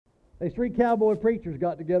These three cowboy preachers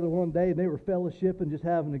got together one day and they were fellowshipping, just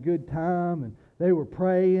having a good time, and they were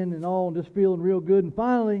praying and all, and just feeling real good. And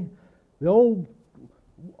finally, the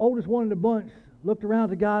oldest one in the bunch looked around at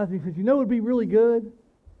the guys and he says, "You know, it'd be really good.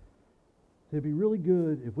 It'd be really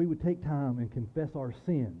good if we would take time and confess our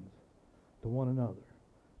sins to one another."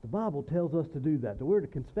 The Bible tells us to do that we're to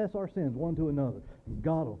confess our sins one to another, and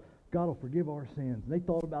God will forgive our sins. And they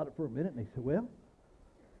thought about it for a minute, and they said, "Well,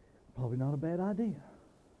 probably not a bad idea."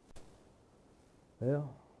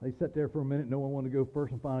 Well, they sat there for a minute. No one wanted to go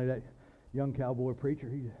first, and finally that young cowboy preacher,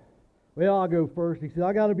 he said, "Well, I'll go first." He said,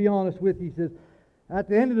 "I got to be honest with you." He says, "At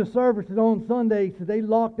the end of the services on Sunday," he said, "they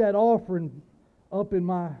locked that offering up in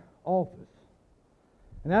my office.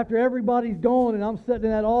 And after everybody's gone and I'm sitting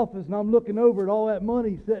in that office and I'm looking over at all that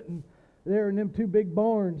money sitting there in them two big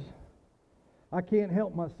barns, I can't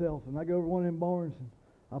help myself. And I go over one of them barns and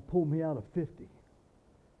I pull me out a 50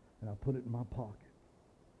 and I put it in my pocket."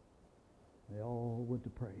 They all went to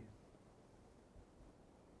pray.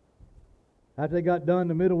 After they got done,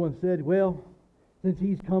 the middle one said, "Well, since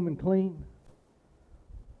he's coming clean,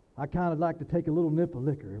 I kind of like to take a little nip of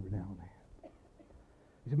liquor every now and then.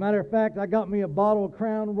 As a matter of fact, I got me a bottle of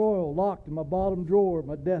Crown Royal locked in my bottom drawer of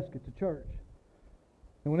my desk at the church.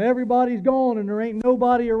 And when everybody's gone and there ain't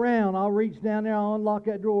nobody around, I'll reach down there, I'll unlock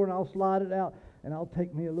that drawer, and I'll slide it out, and I'll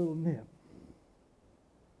take me a little nip."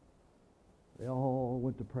 They all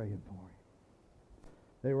went to praying for him.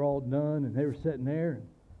 They were all done, and they were sitting there, and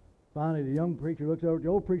finally the young preacher looks over at the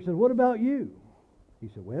old preacher and said, "What about you?" He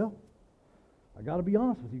said, "Well, I got to be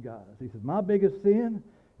honest with you guys." He said, "My biggest sin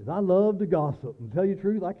is I love to gossip. And to tell you the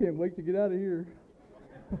truth, I can't wait to get out of here."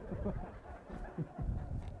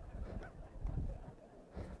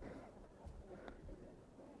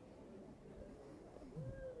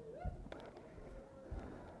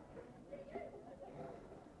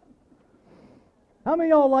 How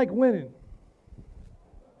many of y'all like winning?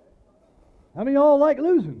 How many of y'all like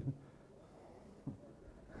losing?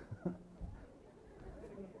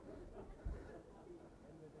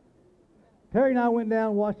 Terry and I went down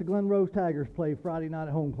and watched the Glen Rose Tigers play Friday night at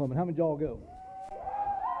Homecoming. How many of y'all go?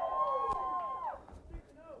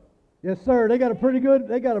 Yes, sir. They got a pretty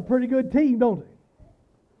good team, don't they?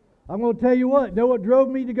 I'm going to tell you what. Know what drove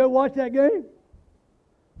me to go watch that game?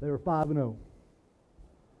 They were 5-0.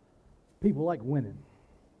 People like winning.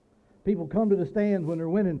 People come to the stands when they're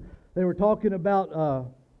winning. They were talking about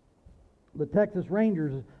the Texas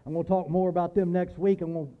Rangers. I'm going to talk more about them next week.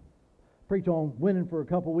 I'm going to preach on winning for a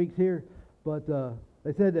couple weeks here. But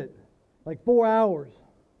they said that like 4 hours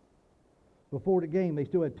before the game, they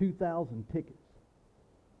still had 2,000 tickets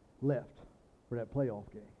left for that playoff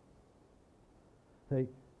game. See,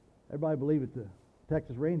 everybody believed that the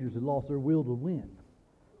Texas Rangers had lost their will to win.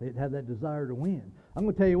 They had that desire to win. I'm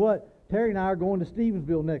going to tell you what, Terry and I are going to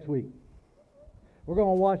Stevensville next week. We're going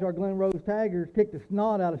to watch our Glen Rose Tigers kick the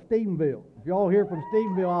snot out of Stephenville. If y'all here from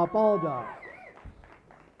Stephenville, I apologize.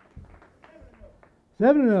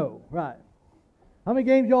 7-0, right. How many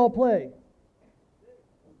games y'all play?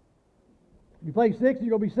 You play 6 and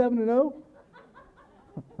you're going to be 7-0?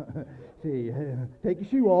 See, take your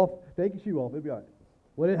shoe off. Take your shoe off. It'll be all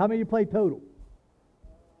right. How many you play total?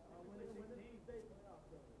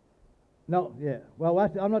 No, yeah. Well,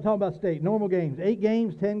 I'm not talking about state. Normal games. 8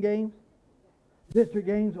 games, 10 games, district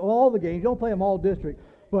games, all the games. You don't play them all district.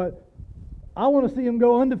 But I want to see them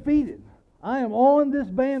go undefeated. I am on this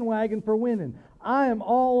bandwagon for winning. I am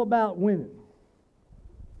all about winning.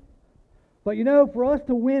 But you know, for us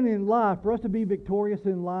to win in life, for us to be victorious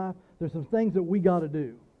in life, there's some things that we got to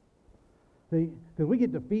do. See, because we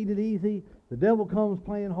get defeated easy. The devil comes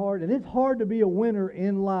playing hard, and it's hard to be a winner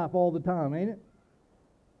in life all the time, ain't it?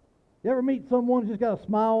 You ever meet someone who's just got a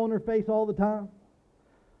smile on their face all the time?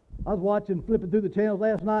 I was flipping through the channels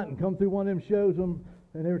last night and come through one of them shows, and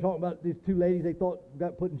they were talking about these 2 ladies they thought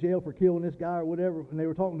got put in jail for killing this guy or whatever, and they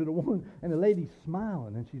were talking to the one, and the lady's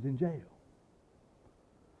smiling, and she's in jail.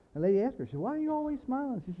 The lady asked her, she said, "Why are you always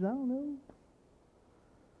smiling?" She said, "I don't know.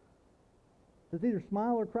 It's either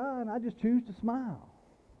smile or cry, and I just choose to smile."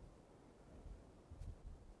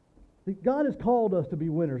 See, God has called us to be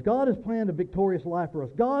winners. God has planned a victorious life for us.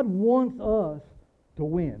 God wants us to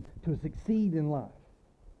win, to succeed in life.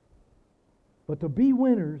 But to be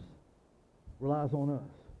winners relies on us.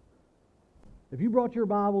 If you brought your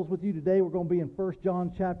Bibles with you today, we're going to be in 1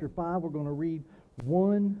 John chapter 5. We're going to read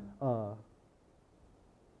one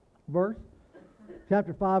verse.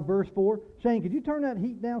 Chapter 5, verse 4. Shane, could you turn that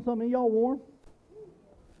heat down some? Are y'all warm?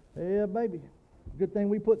 Yeah, baby. Good thing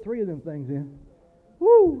we put 3 of them things in.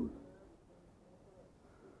 Woo!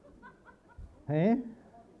 Huh?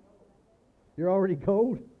 You're already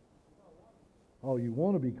cold? Oh, you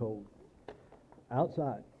want to be cold.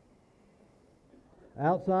 Outside.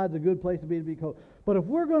 Outside's a good place to be cold. But if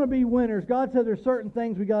we're going to be winners, God said there's certain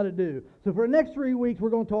things we got to do. So for the next 3 weeks, we're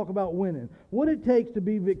going to talk about winning. What it takes to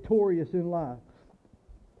be victorious in life.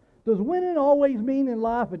 Does winning always mean in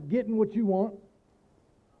life at getting what you want?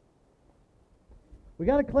 We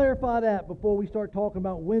got to clarify that before we start talking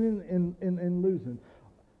about winning and losing.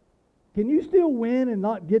 Can you still win and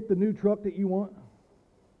not get the new truck that you want?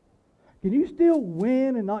 Can you still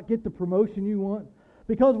win and not get the promotion you want?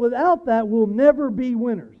 Because without that, we'll never be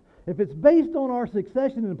winners. If it's based on our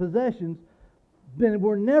succession and possessions, then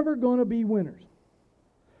we're never going to be winners.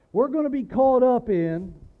 We're going to be caught up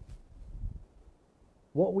in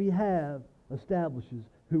what we have establishes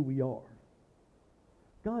who we are.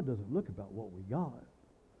 God doesn't look about what we got.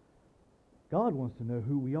 God wants to know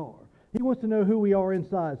who we are. He wants to know who we are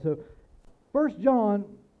inside. So 1 John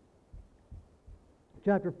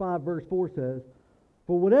chapter 5 verse 4 says,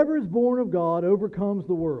 "For whatever is born of God overcomes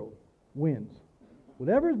the world," wins.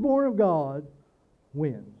 Whatever is born of God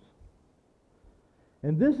wins.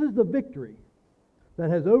 And this is the victory that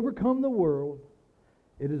has overcome the world.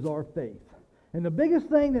 It is our faith. And the biggest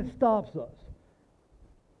thing that stops us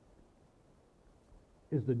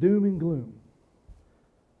is the doom and gloom.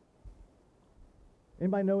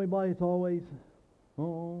 Anybody know anybody that's always,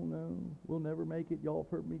 "Oh no, we'll never make it"? Y'all have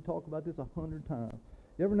heard me talk about this 100 times.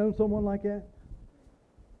 You ever known someone like that?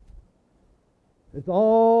 It's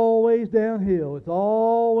always downhill. It's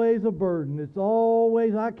always a burden. It's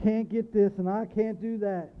always, "I can't get this and I can't do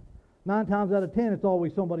that." 9 times out of 10, it's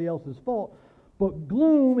always somebody else's fault. But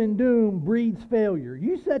gloom and doom breeds failure.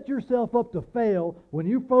 You set yourself up to fail when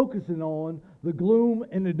you're focusing on the gloom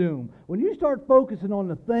and the doom. When you start focusing on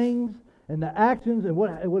the things and the actions and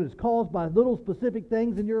what is caused by little specific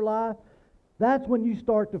things in your life, that's when you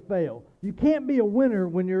start to fail. You can't be a winner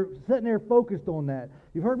when you're sitting there focused on that.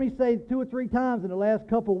 You've heard me say 2 or 3 times in the last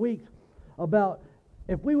couple of weeks about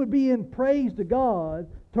if we would be in praise to God,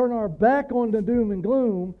 turn our back on the doom and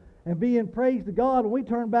gloom, and be in praise to God, when we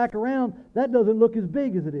turn back around, that doesn't look as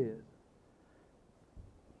big as it is.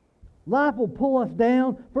 Life will pull us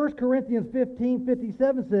down. 1 Corinthians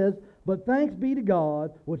 15:57 says, "But thanks be to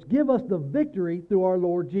God, which give us the victory through our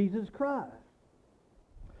Lord Jesus Christ."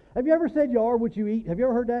 Have you ever said you are what you eat? Have you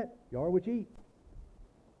ever heard that? You are what you eat.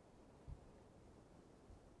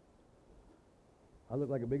 I look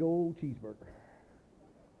like a big old cheeseburger.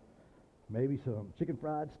 Maybe some chicken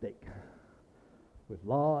fried steak with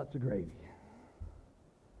lots of gravy.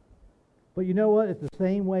 But you know what? It's the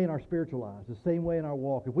same way in our spiritual lives, the same way in our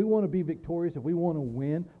walk. If we want to be victorious, if we want to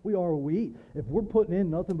win, we are what we eat. If we're putting in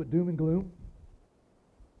nothing but doom and gloom,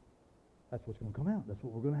 that's what's going to come out. That's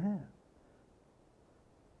what we're going to have.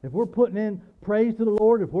 If we're putting in praise to the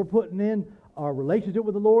Lord, if we're putting in our relationship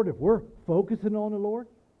with the Lord, if we're focusing on the Lord,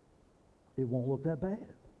 it won't look that bad.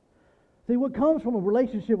 See, what comes from a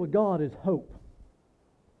relationship with God is hope.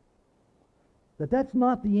 That's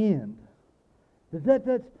not the end.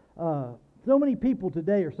 So many people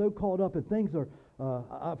today are so caught up in things.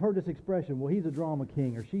 I've heard this expression, "Well, he's a drama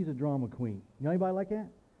king," or "she's a drama queen." You know anybody like that?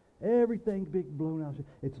 Everything's big blown out.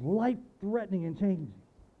 It's life-threatening and changing.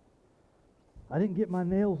 I didn't get my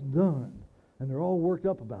nails done, and they're all worked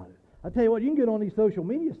up about it. I tell you what, you can get on these social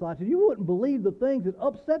media sites, and you wouldn't believe the things that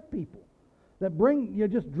upset people, that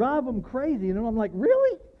just drive them crazy. And I'm like,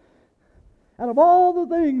 really? Out of all the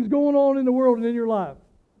things going on in the world and in your life,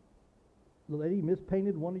 the lady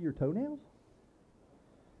mispainted one of your toenails?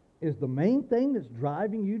 Is the main thing that's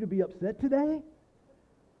driving you to be upset today?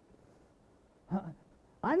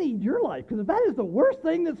 I need your life, because if that is the worst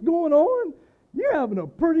thing that's going on, you're having a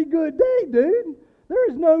pretty good day, dude. There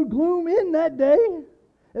is no gloom in that day.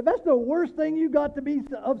 If that's the worst thing you got to be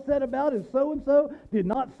upset about is so-and-so did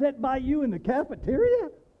not sit by you in the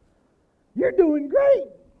cafeteria, you're doing great.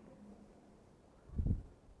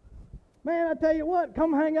 Man, I tell you what,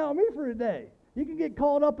 come hang out with me for a day. You can get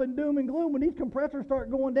caught up in doom and gloom when these compressors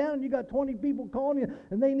start going down and you got 20 people calling you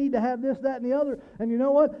and they need to have this, that, and the other. And you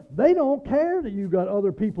know what? They don't care that you got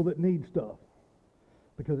other people that need stuff,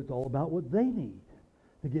 because it's all about what they need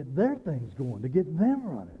to get their things going, to get them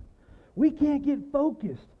running. We can't get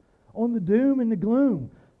focused on the doom and the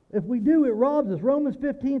gloom. If we do, it robs us. Romans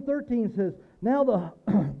 15:13 says, Now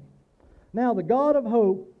the God of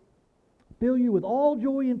hope fill you with all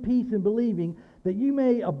joy and peace in believing, that you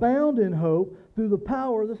may abound in hope through the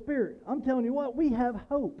power of the Spirit. I'm telling you what, we have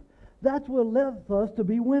hope. That's what led us to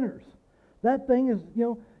be winners. That thing is,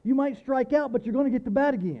 you might strike out, but you're going to get to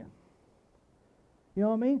bat again. You know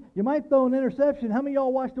what I mean? You might throw an interception. How many of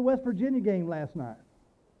y'all watched the West Virginia game last night?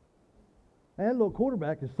 That little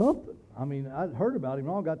quarterback is something. I mean, I'd heard about him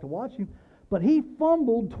and all, got to watch him. But he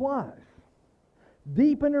fumbled twice.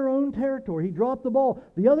 Deep in their own territory. He dropped the ball.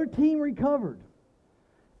 The other team recovered.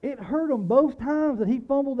 It hurt him both times that he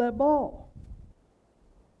fumbled that ball.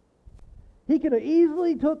 He could have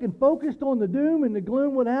easily took and focused on the doom and the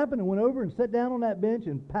gloom what happened and went over and sat down on that bench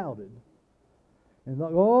and pouted. And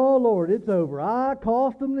thought, oh, Lord, it's over. I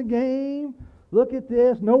cost them the game. Look at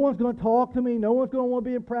this. No one's going to talk to me. No one's going to want to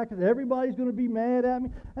be in practice. Everybody's going to be mad at me.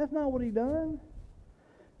 That's not what he done.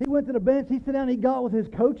 He went to the bench. He sat down. He got with his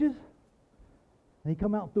coaches. And he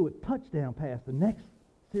come out and threw a touchdown pass the next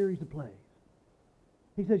series of plays.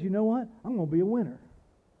 He says, you know what? I'm going to be a winner.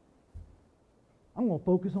 I'm going to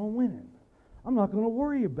focus on winning. I'm not going to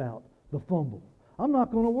worry about the fumble. I'm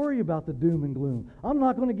not going to worry about the doom and gloom. I'm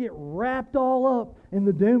not going to get wrapped all up in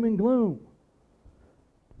the doom and gloom.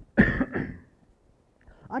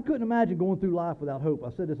 I couldn't imagine going through life without hope.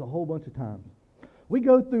 I said this a whole bunch of times. We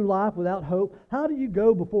go through life without hope. How do you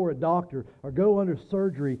go before a doctor or go under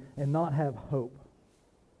surgery and not have hope?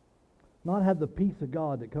 Not have the peace of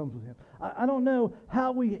God that comes with Him. I don't know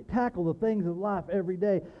how we tackle the things of life every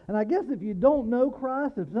day. And I guess if you don't know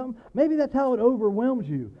Christ, maybe that's how it overwhelms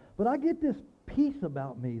you. But I get this peace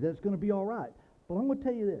about me that it's going to be all right. But I'm going to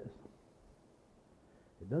tell you this.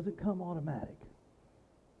 It doesn't come automatic.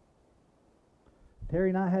 Terry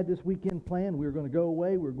and I had this weekend planned. We were going to go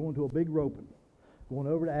away. We were going to a big roping. Going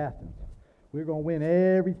over to Athens. We were going to win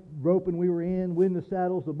every roping we were in, win the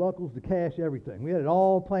saddles, the buckles, the cash, everything. We had it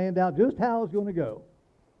all planned out, just how it was going to go.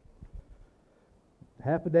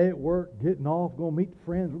 Half a day at work, getting off, going to meet the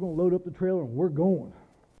friends. We're going to load up the trailer, and we're going.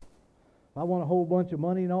 If I want a whole bunch of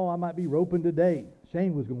money and all, I might be roping today.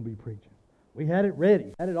 Shane was going to be preaching. We had it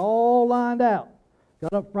ready, had it all lined out.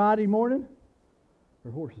 Got up Friday morning,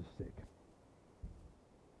 her horse is sick.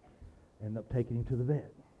 Ended up taking him to the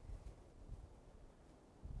vet.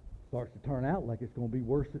 Starts to turn out like it's going to be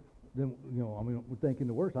worse than, we're thinking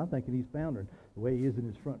the worst. I'm thinking he's foundering. The way he is in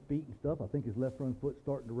his front feet and stuff, I think his left front foot's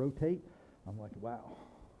starting to rotate. I'm like, wow.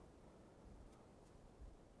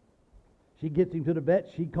 She gets him to the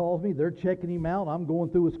vet. She calls me. They're checking him out. I'm going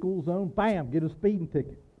through a school zone. Bam, get a speeding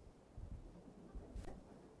ticket.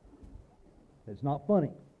 It's not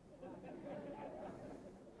funny.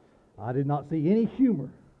 I did not see any humor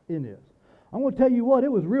in this. I'm going to tell you what,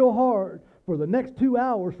 it was real hard for the next 2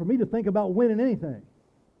 hours for me to think about winning anything.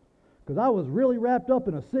 Because I was really wrapped up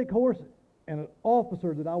in a sick horse and an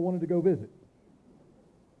officer that I wanted to go visit.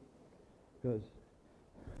 Because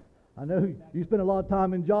I know you spend a lot of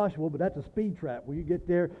time in Joshua, but that's a speed trap. When you get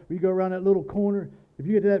there, when you go around that little corner, if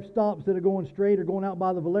you get to that stop, instead of going straight or going out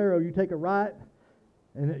by the Valero, you take a right,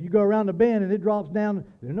 and you go around the bend, and it drops down.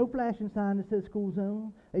 There's no flashing sign that says school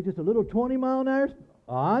zone. It's just a little 20-mile-an-hour.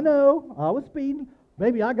 I know, I was speeding.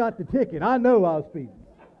 Maybe I got the ticket. I know I was speeding.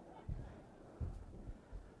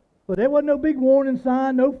 But there wasn't no big warning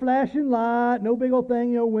sign, no flashing light, no big old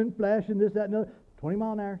thing, wind flashing, this, that, and other.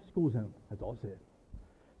 20-mile-an-hour, school zone. That's all it said.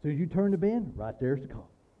 As soon as you turn the bend, right there's the cop.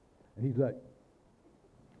 And he's like,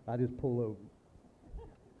 I just pull over.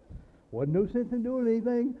 Wasn't no sense in doing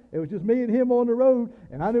anything. It was just me and him on the road,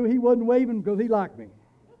 and I knew he wasn't waving because he liked me.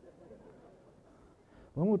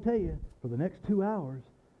 Well, I'm going to tell you, for the next 2 hours,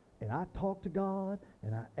 and I talked to God,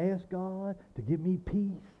 and I asked God to give me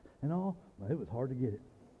peace and all. Well, it was hard to get it.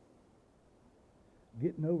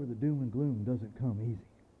 Getting over the doom and gloom doesn't come easy.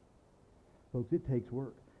 Folks, it takes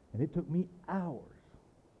work. And it took me hours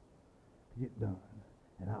to get done.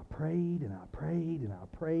 And I prayed, and I prayed, and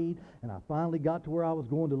I prayed, and I finally got to where I was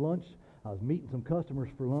going to lunch. I was meeting some customers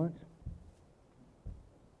for lunch.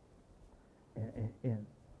 And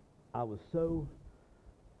I was so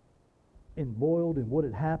embroiled in what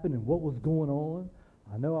had happened and what was going on.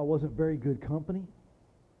 I know I wasn't very good company.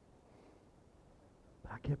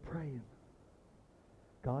 But I kept praying.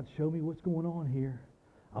 God, show me what's going on here.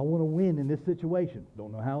 I want to win in this situation.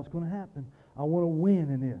 Don't know how it's going to happen. I want to win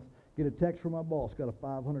in this. Get a text from my boss. Got a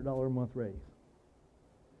 $500 a month raise.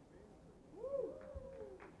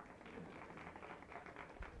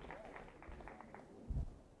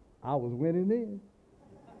 I was winning then.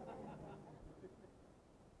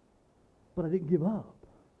 But I didn't give up.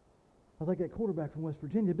 I was like that quarterback from West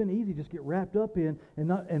Virginia. It'd been easy to just get wrapped up in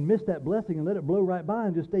and miss that blessing and let it blow right by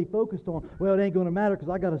and just stay focused on, well, it ain't going to matter because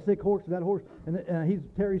I got a sick horse and that horse, and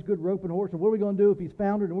Terry's good roping horse, and what are we going to do if he's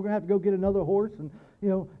foundered, and we're going to have to go get another horse. And,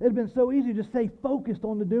 it'd been so easy to just stay focused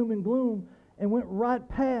on the doom and gloom and went right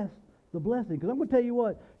past the blessing. Because I'm going to tell you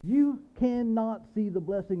what, you cannot see the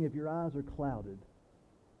blessing if your eyes are clouded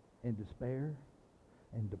in despair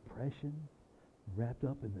and depression, wrapped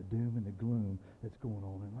up in the doom and the gloom that's going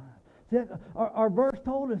on in life. See, our verse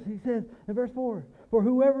told us, he says in verse 4, for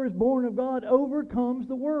whoever is born of God overcomes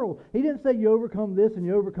the world. He didn't say you overcome this and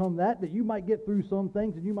you overcome that you might get through some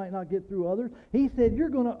things and you might not get through others. He said you're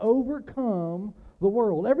going to overcome the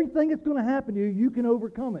world. Everything that's going to happen to you, you can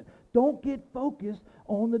overcome it. Don't get focused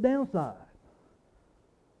on the downside.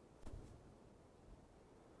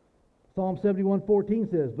 Psalm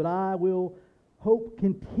 71:14 says, but I will hope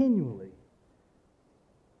continually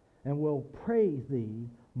and will praise thee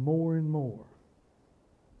more and more.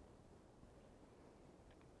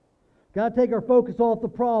 Got to take our focus off the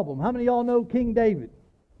problem. How many of y'all know King David?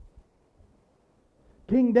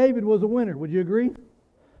 King David was a winner. Would you agree?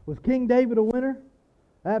 Was King David a winner?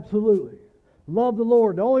 Absolutely. Love the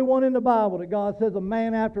Lord. The only one in the Bible that God says a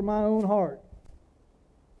man after my own heart.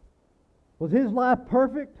 Was his life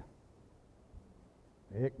perfect?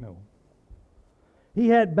 Heck no. He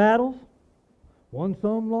had battles. Won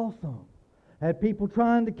some, lost some. Had people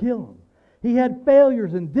trying to kill him. He had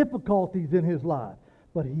failures and difficulties in his life.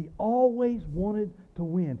 But he always wanted to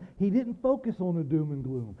win. He didn't focus on the doom and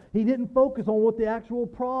gloom. He didn't focus on what the actual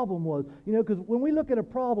problem was. You know, because when we look at a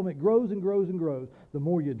problem, it grows and grows and grows. The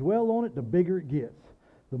more you dwell on it, the bigger it gets.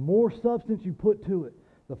 The more substance you put to it.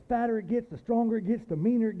 The fatter it gets, the stronger it gets, the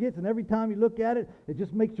meaner it gets. And every time you look at it, it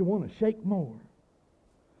just makes you want to shake more.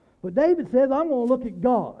 But David says, I'm going to look at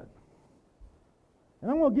God.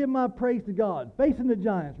 And I'm going to give my praise to God. Facing the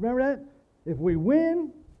giants. Remember that? If we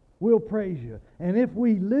win, we'll praise you. And if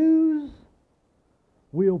we lose,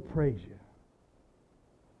 we'll praise you.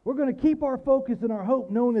 We're going to keep our focus and our hope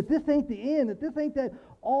knowing that this ain't the end, that this ain't that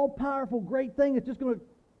all-powerful great thing that's just going to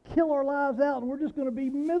kill our lives out and we're just going to be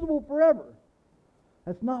miserable forever.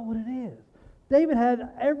 That's not what it is. David had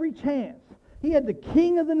every chance. He had the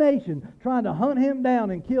king of the nation trying to hunt him down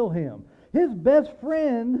and kill him. His best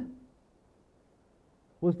friend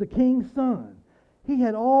was the king's son. He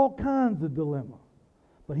had all kinds of dilemma,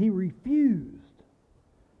 but he refused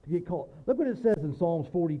to get caught. Look what it says in Psalms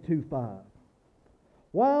 42:5.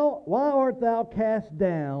 Why art thou cast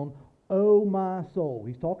down, O my soul?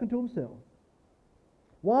 He's talking to himself.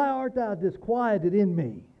 Why art thou disquieted in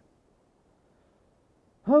me?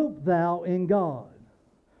 Hope thou in God,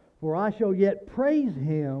 for I shall yet praise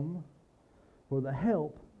him for the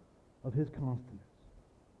help of his countenance.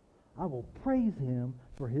 I will praise him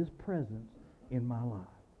for his presence in my life.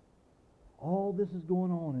 All this is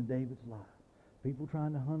going on in David's life. People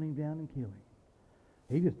trying to hunt him down and kill him.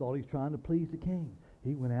 He just thought he was trying to please the king.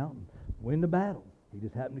 He went out and win the battle. He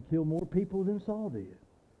just happened to kill more people than Saul did.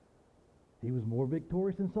 He was more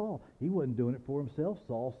victorious than Saul. He wasn't doing it for himself.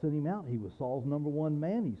 Saul sent him out. He was Saul's number one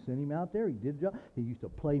man. He sent him out there. He did the job. He used to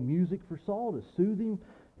play music for Saul to soothe him.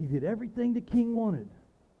 He did everything the king wanted.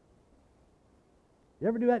 You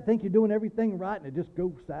ever do that? Think you're doing everything right and it just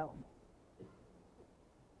goes south?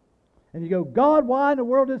 And you go, God, why in the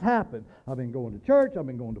world this happened? I've been going to church. I've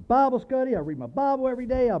been going to Bible study. I read my Bible every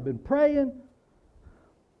day. I've been praying.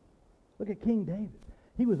 Look at King David.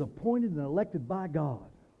 He was appointed and elected by God.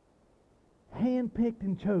 Handpicked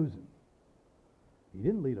and chosen. He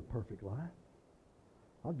didn't lead a perfect life.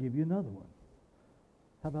 I'll give you another one.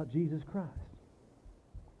 How about Jesus Christ?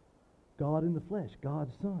 God in the flesh,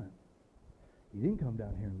 God's Son. He didn't come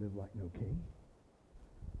down here and live like no king.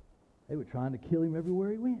 They were trying to kill him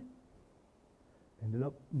everywhere he went. Ended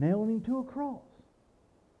up nailing him to a cross.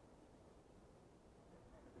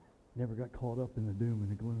 Never got caught up in the doom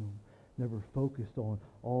and the gloom. Never focused on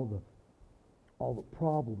all the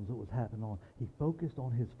problems that was happening on. He focused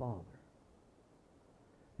on his Father.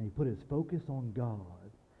 And he put his focus on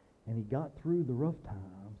God. And he got through the rough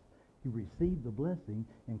times. He received the blessing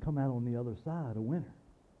and come out on the other side a winner.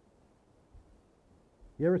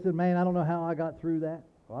 You ever said, man, I don't know how I got through that?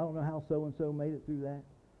 Or I don't know how so-and-so made it through that.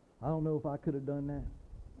 I don't know if I could have done that.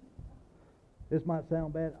 This might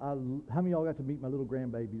sound bad. How many of y'all got to meet my little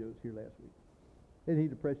grandbaby that was here last week? Isn't he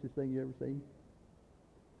the precious thing you ever seen?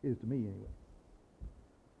 Is to me anyway.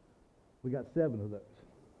 We got 7 of those.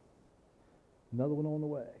 Another one on the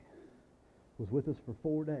way. Was with us for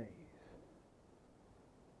 4 days.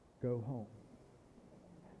 Go home.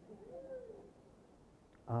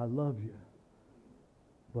 I love you.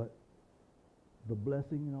 But the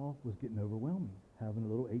blessing and all was getting overwhelming. Having a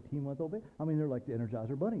little 18-month-old baby. I mean, they're like the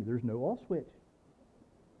Energizer Bunny. There's no off switch.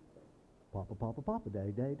 Papa, Papa, Papa,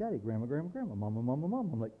 Daddy, Daddy, Daddy, Grandma, Grandma, Grandma, Mama, Mama, Mama.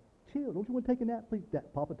 I'm like, chill. Don't you want to take a nap, please?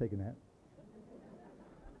 Papa, take a nap.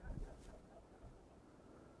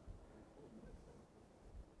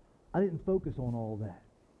 I didn't focus on all that.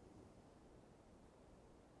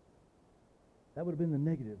 That would have been the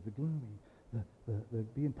negative, the gloomy, the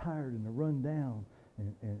being tired and the run down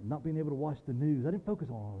and not being able to watch the news. I didn't focus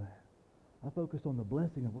on all that. I focused on the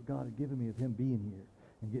blessing of what God had given me of him being here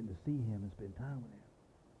and getting to see him and spend time with him.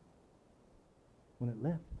 When it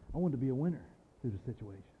left, I wanted to be a winner through the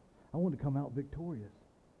situation. I wanted to come out victorious.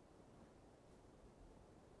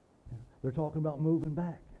 They're talking about moving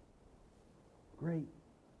back. Great.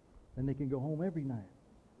 And they can go home every night.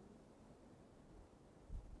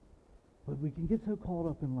 But we can get so caught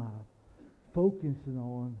up in life, focusing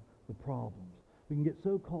on the problems. We can get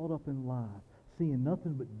so caught up in life, seeing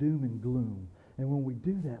nothing but doom and gloom. And when we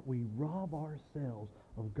do that, we rob ourselves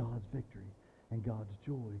of God's victory and God's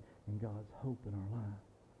joy and God's hope in our life.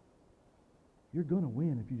 You're going to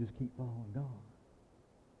win if you just keep following God.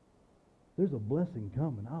 There's a blessing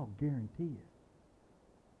coming, I'll guarantee it.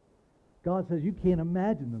 God says, you can't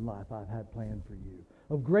imagine the life I've had planned for you,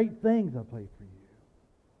 of great things I've planned for you.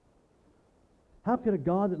 How could a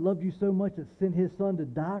God that loved you so much that sent his son to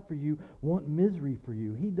die for you want misery for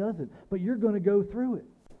you? He doesn't. But you're going to go through it.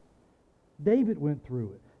 David went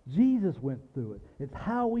through it. Jesus went through it. It's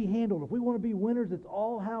how we handle it. If we want to be winners, it's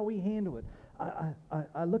all how we handle it.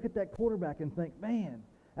 I look at that quarterback and think, man,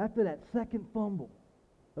 after that second fumble,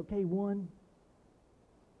 okay, 1,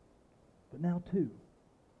 but now 2.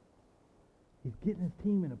 He's getting his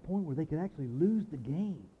team in a point where they could actually lose the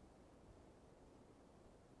game.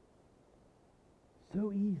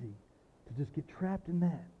 So easy to just get trapped in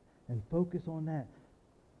that and focus on that.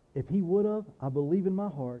 If he would have, I believe in my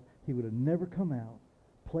heart, he would have never come out,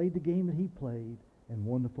 played the game that he played, and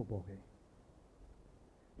won the football game.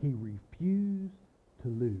 He refused to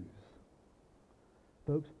lose.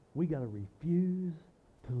 Folks, we got to refuse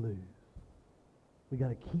to lose. We got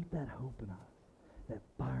to keep that hope in us, that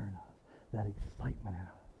fire in us, that excitement in us.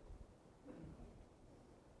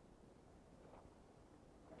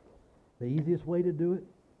 The easiest way to do it,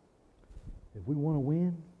 if we want to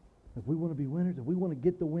win, if we want to be winners, if we want to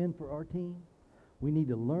get the win for our team, we need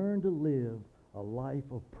to learn to live a life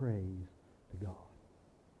of praise to God.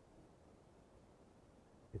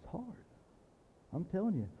 It's hard. I'm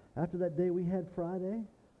telling you, after that day we had Friday,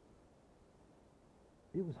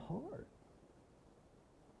 it was hard.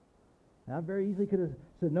 And I very easily could have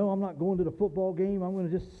said, no, I'm not going to the football game. I'm going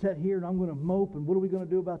to just sit here and I'm going to mope. And what are we going to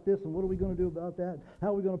do about this? And what are we going to do about that? How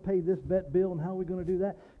are we going to pay this vet bill? And how are we going to do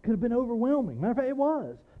that? Could have been overwhelming. Matter of fact, it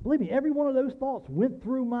was. Believe me, every one of those thoughts went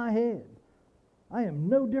through my head. I am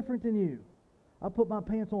no different than you. I put my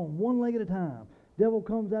pants on one leg at a time. Devil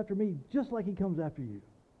comes after me just like he comes after you.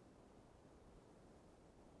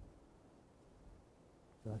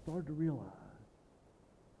 But I started to realize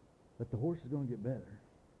that the horse is going to get better.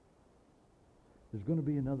 There's going to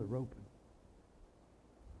be another roping.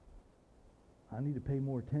 I need to pay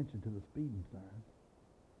more attention to the speeding signs.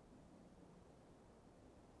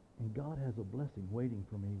 And God has a blessing waiting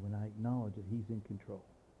for me when I acknowledge that he's in control.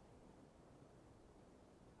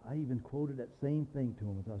 I even quoted that same thing to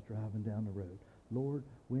him as I was driving down the road. Lord,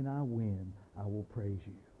 when I win, I will praise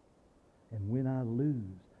you. And when I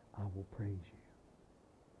lose, I will praise you.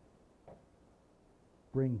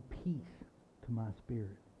 Bring peace to my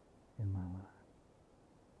spirit in my life.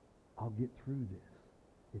 I'll get through this.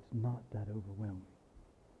 It's not that overwhelming.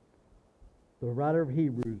 The writer of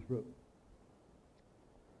Hebrews wrote,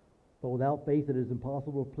 but without faith it is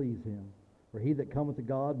impossible to please him. For he that cometh to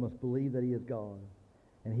God must believe that he is God.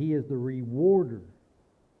 And he is the rewarder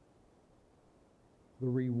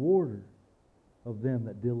of them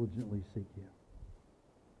that diligently seek him.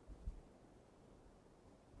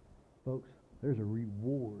 Folks, there's a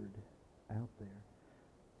reward out there.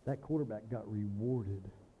 That quarterback got rewarded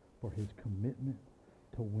for his commitment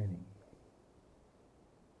to winning.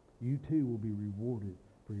 You too will be rewarded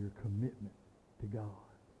for your commitment to God.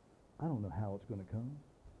 I don't know how it's going to come.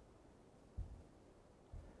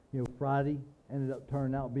 You know, Friday ended up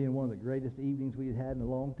turning out being one of the greatest evenings we had in a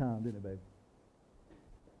long time, didn't it, baby?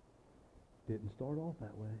 Didn't start off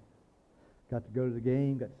that way. Got to go to the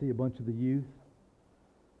game, got to see a bunch of the youth,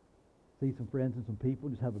 see some friends and some people,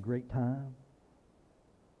 just have a great time.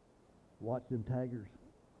 Watch them Tigers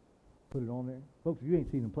put it on there. Folks, if you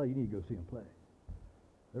ain't seen them play, you need to go see them play.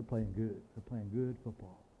 They're playing good. They're playing good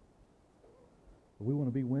football. If we want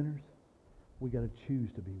to be winners, we got to choose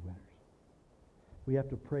to be winners. We have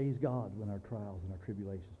to praise God in our trials and our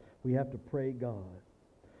tribulations. We have to pray God.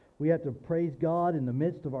 We have to praise God in the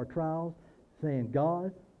midst of our trials, saying,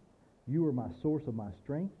 God, you are my source of my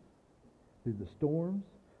strength through the storms,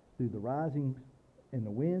 through the rising and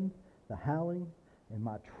the wind, the howling, and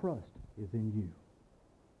my trust is in you.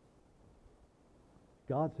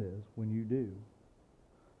 God says, when you do,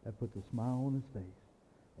 that puts a smile on his face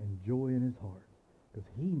and joy in his heart, because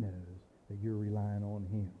he knows that you're relying on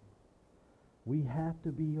him. We have to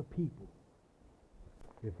be a people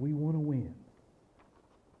if we want to win.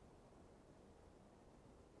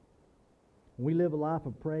 When we live a life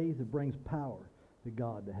of praise, it brings power to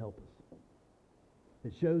God to help us.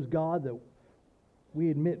 It shows God that we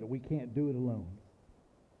admit that we can't do it alone.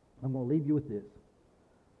 I'm going to leave you with this.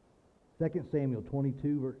 2 Samuel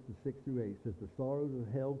 22, verses 6 through 8 says, "The sorrows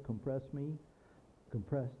of hell compressed me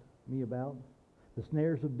about. The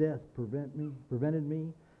snares of death prevented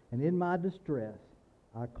me, and in my distress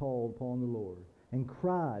I called upon the Lord and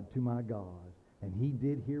cried to my God, and he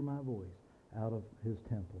did hear my voice out of his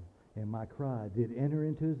temple, and my cry did enter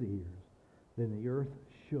into his ears. Then the earth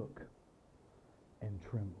shook and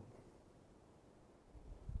trembled."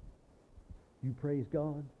 You praise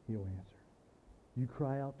God, he'll answer. You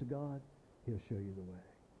cry out to God, he'll show you the way.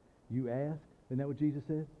 You ask, isn't that what Jesus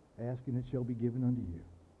said? Ask and it shall be given unto you.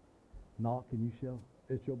 Knock and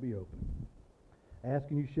it shall be open. Ask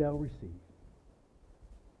and you shall receive.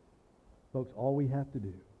 Folks, all we have to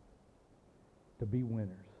do to be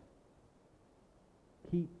winners,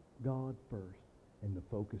 keep God first and to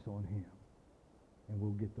focus on him, and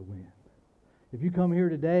we'll get the win. If you come here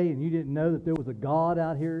today and you didn't know that there was a God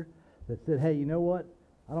out here that said, hey, you know what?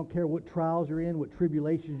 I don't care what trials you're in, what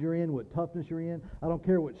tribulations you're in, what toughness you're in. I don't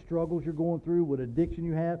care what struggles you're going through, what addiction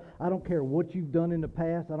you have. I don't care what you've done in the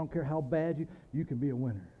past. I don't care how bad you can be a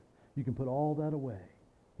winner. You can put all that away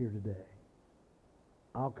here today.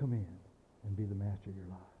 I'll come in and be the master of your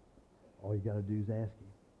life. All you got to do is ask him.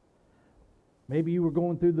 Maybe you were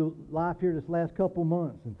going through the life here this last couple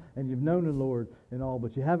months and you've known the Lord and all,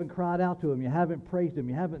 but you haven't cried out to him. You haven't praised him.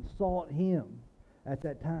 You haven't sought him at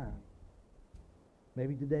that time.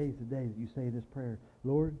 Maybe today is the day that you say this prayer,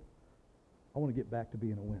 Lord, I want to get back to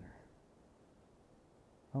being a winner.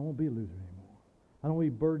 I don't want to be a loser anymore. I don't want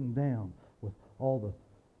to be burdened down with all the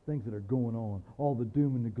things that are going on, all the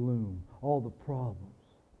doom and the gloom, all the problems.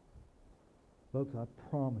 Folks, I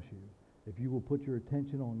promise you, if you will put your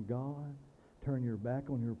attention on God, turn your back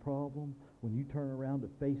on your problem, when you turn around to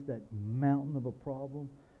face that mountain of a problem,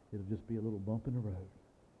 it'll just be a little bump in the road.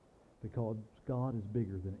 Because God is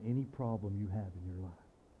bigger than any problem you have in your life.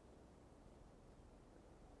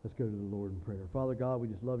 Let's go to the Lord in prayer. Father God, we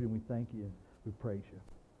just love you and we thank you and we praise you.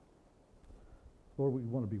 Lord, we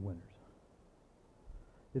want to be winners.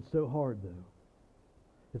 It's so hard, though.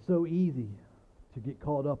 It's so easy to get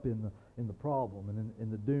caught up in the problem and in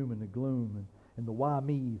the doom and the gloom and the why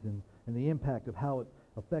me's and the impact of how it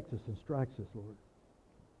affects us and strikes us, Lord.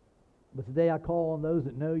 But today I call on those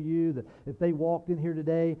that know you, that if they walked in here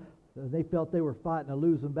today, they felt they were fighting a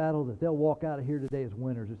losing battle, that they'll walk out of here today as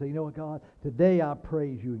winners and say, you know what, God, today I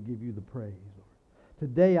praise you and give you the praise, Lord.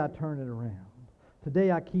 Today I turn it around.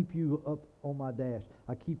 Today I keep you up on my dash.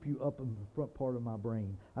 I keep you up in the front part of my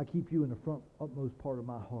brain. I keep you in the upmost part of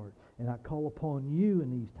my heart. And I call upon you in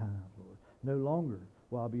these times, Lord. No longer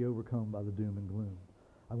will I be overcome by the doom and gloom.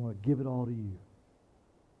 I want to give it all to you.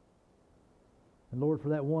 And Lord, for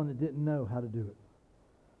that one that didn't know how to do it,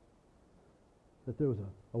 that there was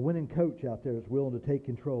a winning coach out there that's willing to take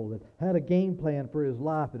control, that had a game plan for his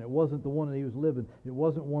life, and it wasn't the one that he was living. It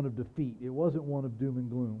wasn't one of defeat. It wasn't one of doom and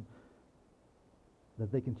gloom.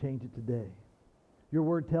 That they can change it today. Your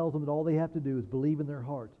word tells them that all they have to do is believe in their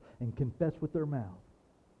hearts and confess with their mouth.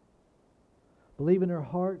 Believe in their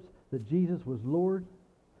hearts that Jesus was Lord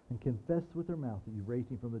and confess with their mouth that you raised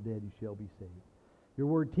him from the dead, you shall be saved. Your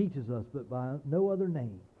word teaches us that by no other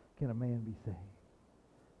name can a man be saved.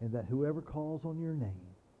 And that whoever calls on your name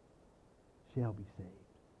shall be saved,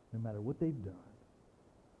 no matter what they've done,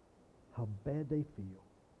 how bad they feel.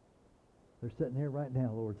 They're sitting here right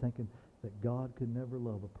now, Lord, thinking that God could never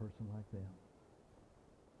love a person like them.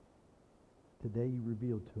 Today you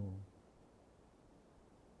revealed to them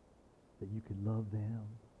that you could love them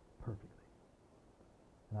perfectly.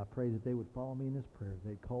 And I pray that they would follow me in this prayer.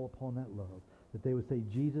 They'd call upon that love. That they would say,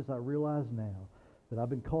 Jesus, I realize now that I've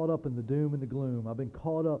been caught up in the doom and the gloom. I've been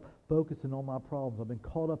caught up focusing on my problems. I've been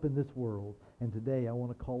caught up in this world. And today I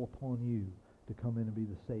want to call upon you to come in and be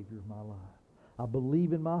the Savior of my life. I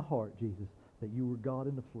believe in my heart, Jesus, that you were God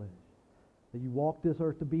in the flesh. That you walked this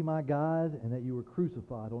earth to be my guide, and that you were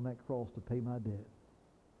crucified on that cross to pay my debt.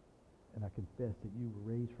 And I confess that you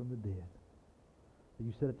were raised from the dead. That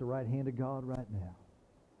you sit at the right hand of God right now.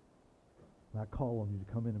 And I call on you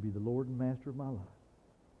to come in and be the Lord and Master of my life.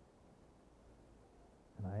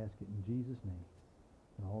 And I ask it in Jesus' name.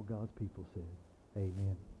 And all God's people said,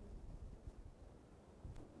 amen.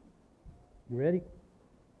 You ready?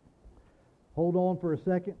 Hold on for a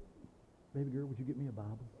second. Baby girl, would you get me a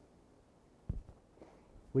Bible?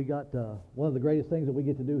 We got one of the greatest things that we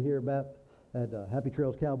get to do here at Happy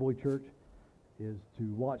Trails Cowboy Church is to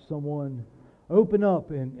watch someone open up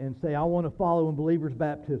and say, I want to follow in believer's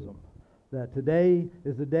baptism. That today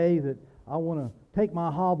is the day that I want to take my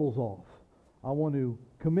hobbles off. I want to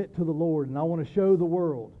commit to the Lord, and I want to show the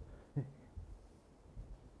world.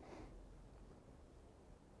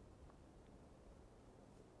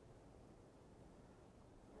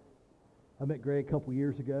 I met Greg a couple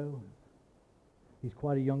years ago. He's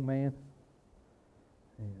quite a young man.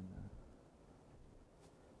 And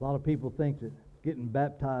a lot of people think that getting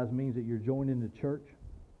baptized means that you're joining the church.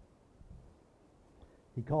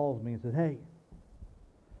 He calls me and says, hey,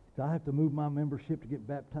 do I have to move my membership to get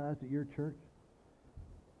baptized at your church?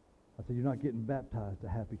 I said, you're not getting baptized at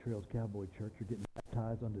Happy Trails Cowboy Church. You're getting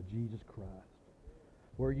baptized unto Jesus Christ.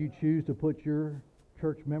 Where you choose to put your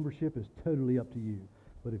church membership is totally up to you.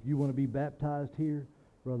 But if you want to be baptized here,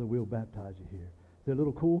 brother, we'll baptize you here. Is that a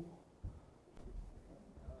little cool?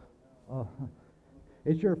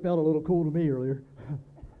 It sure felt a little cool to me earlier.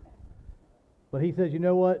 But he says, you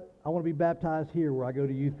know what? I want to be baptized here where I go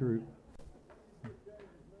to youth group.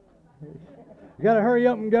 You got to hurry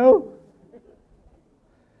up and go.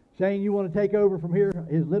 Shane, you want to take over from here?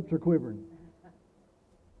 His lips are quivering.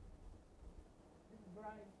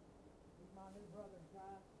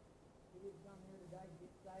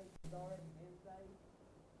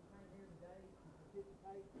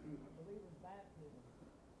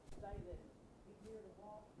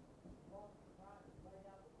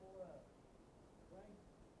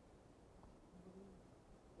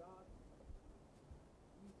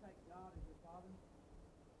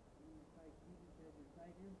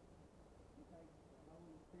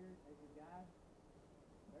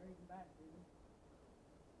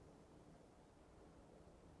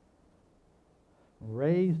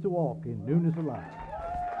 Raised to walk in newness of life.